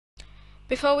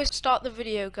Before we start the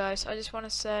video, guys, I just want to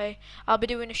say I'll be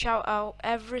doing a shout out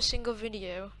every single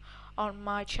video on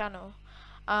my channel,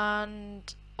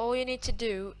 and all you need to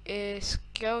do is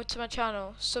go to my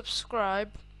channel,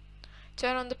 subscribe,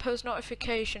 turn on the post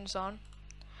notifications on,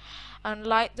 and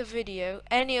like the video,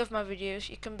 any of my videos.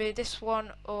 It can be this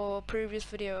one or previous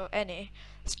video or any.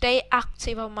 Stay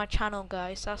active on my channel,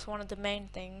 guys, that's one of the main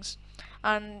things.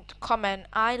 And comment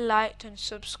I liked and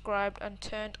subscribed and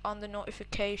turned on the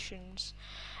notifications,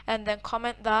 and then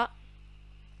comment that,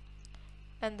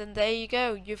 and then there you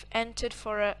go, you've entered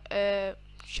for a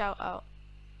shout out.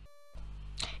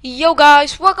 Yo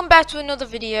guys, welcome back to another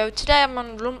video. Today I'm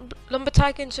on Lumber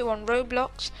Tycoon 2 on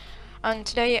Roblox, and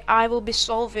today I will be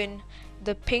solving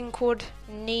the pinkwood,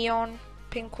 neon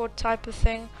pinkwood type of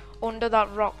thing under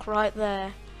that rock right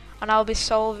there, and I'll be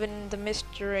solving the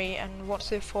mystery and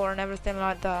what's it for and everything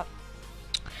like that.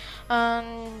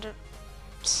 And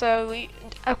so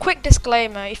a quick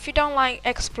disclaimer: if you don't like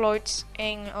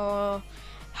exploiting or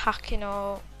hacking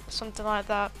or something like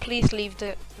that, please leave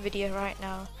the video right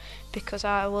now, because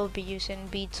I will be using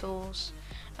B-tools,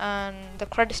 and the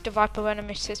credits to Viper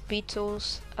Venom says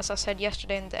B-tools, as I said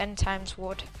yesterday in the end times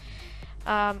would.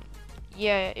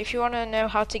 Yeah, if you want to know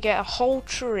how to get a whole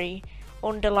tree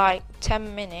under like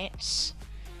 10 minutes,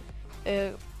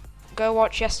 go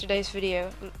watch yesterday's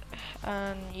video,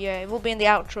 and yeah, it will be in the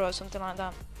outro or something like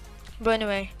that. But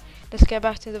anyway, let's get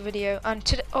back to the video. And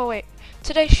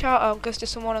today's shout out goes to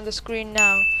someone on the screen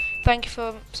now. Thank you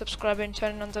for subscribing,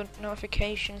 turning on the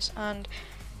notifications and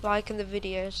liking the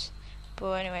videos.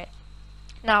 But anyway,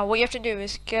 now what you have to do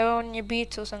is go on your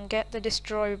beetles and get the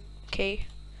destroy key,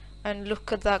 and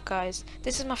look at that, guys.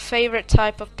 This is my favorite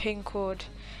type of pink wood.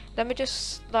 Let me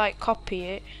just like copy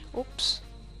it. Oops.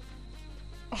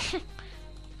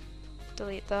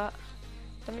 Delete that.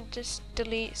 Let me just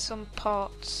delete some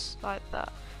parts like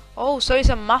that. Oh, so it's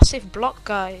a massive block,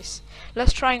 guys.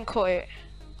 Let's try and cut it.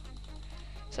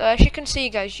 So as you can see,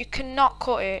 guys, you cannot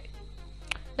cut it.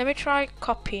 Let me try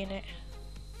copying it.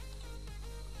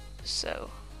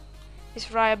 So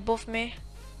it's right above me,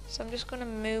 so I'm just gonna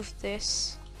move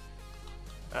this.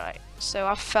 Right, so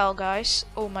I fell, guys.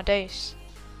 Oh my days.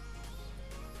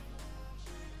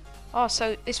 Oh,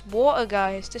 so it's water,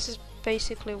 guys. This is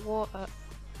basically water.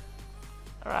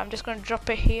 Alright, I'm just gonna drop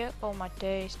it here. Oh my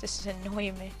days, this is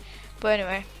annoying me. But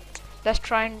anyway, let's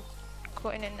try and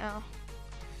cutting it now.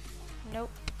 Nope,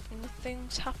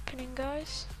 nothing's happening,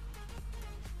 guys.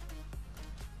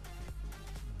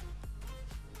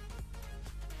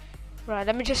 Right,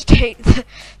 let me just take the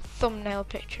thumbnail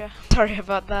picture. Sorry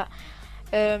about that.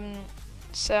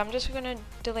 So I'm just gonna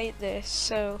delete this.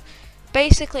 So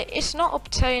basically, it's not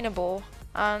obtainable,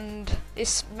 and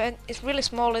it's really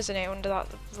small, isn't it, under that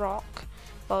rock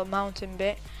or mountain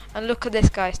bit. And look at this,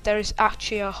 guys, there is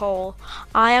actually a hole.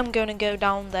 I am going to go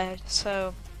down there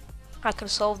so I can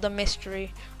solve the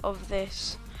mystery of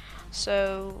this.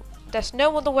 So there's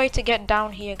no other way to get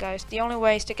down here, guys. The only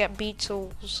way is to get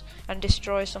B-tools and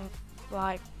destroy some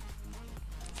like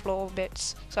floor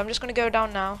bits. So I'm just going to go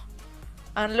down now,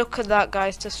 and look at that,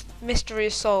 guys, this mystery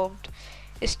is solved.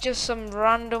 It's just some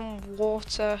random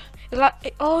water. It's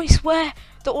like, oh, it's where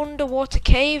the underwater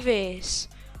cave is.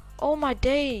 Oh my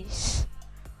days.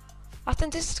 I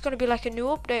think this is going to be like a new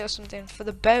update or something for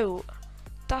the boat.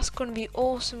 That's going to be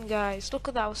awesome, guys. Look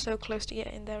at that, I was so close to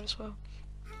getting there as well.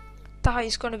 That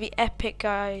is going to be epic,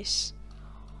 guys.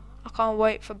 I can't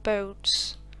wait for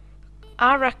boats.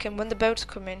 I reckon when the boats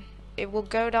come in, it will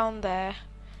go down there,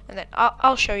 and then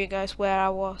I'll show you guys where I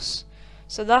was.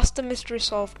 So that's the mystery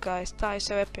solved, guys. That is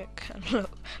so epic. And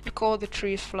look all the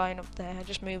trees flying up there. I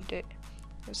just moved it.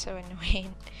 It was so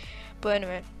annoying. But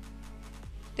anyway,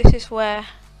 this is where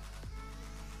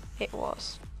it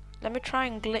was. Let me try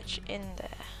and glitch in there.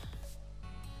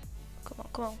 Come on,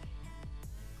 come on.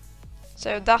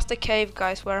 So that's the cave,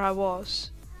 guys, where I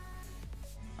was.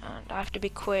 And I have to be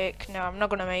quick. No, I'm not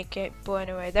gonna make it. But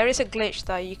anyway, there is a glitch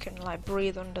that you can like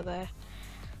breathe under there.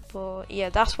 But yeah,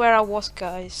 that's where I was,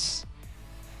 guys.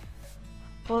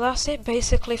 Well, that's it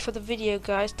basically for the video,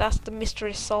 guys. That's the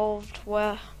mystery solved,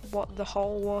 what the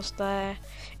hole was there.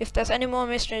 If there's any more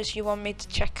mysteries you want me to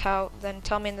check out, then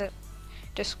tell me in the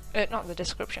not the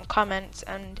description, comments.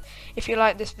 And if you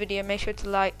like this video, make sure to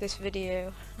like this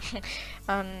video.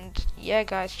 And yeah,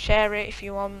 guys, share it if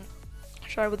you want.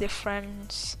 Share it with your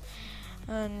friends.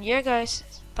 And yeah, guys,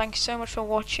 thank you so much for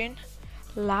watching.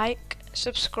 Like,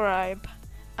 subscribe,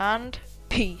 and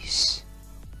peace.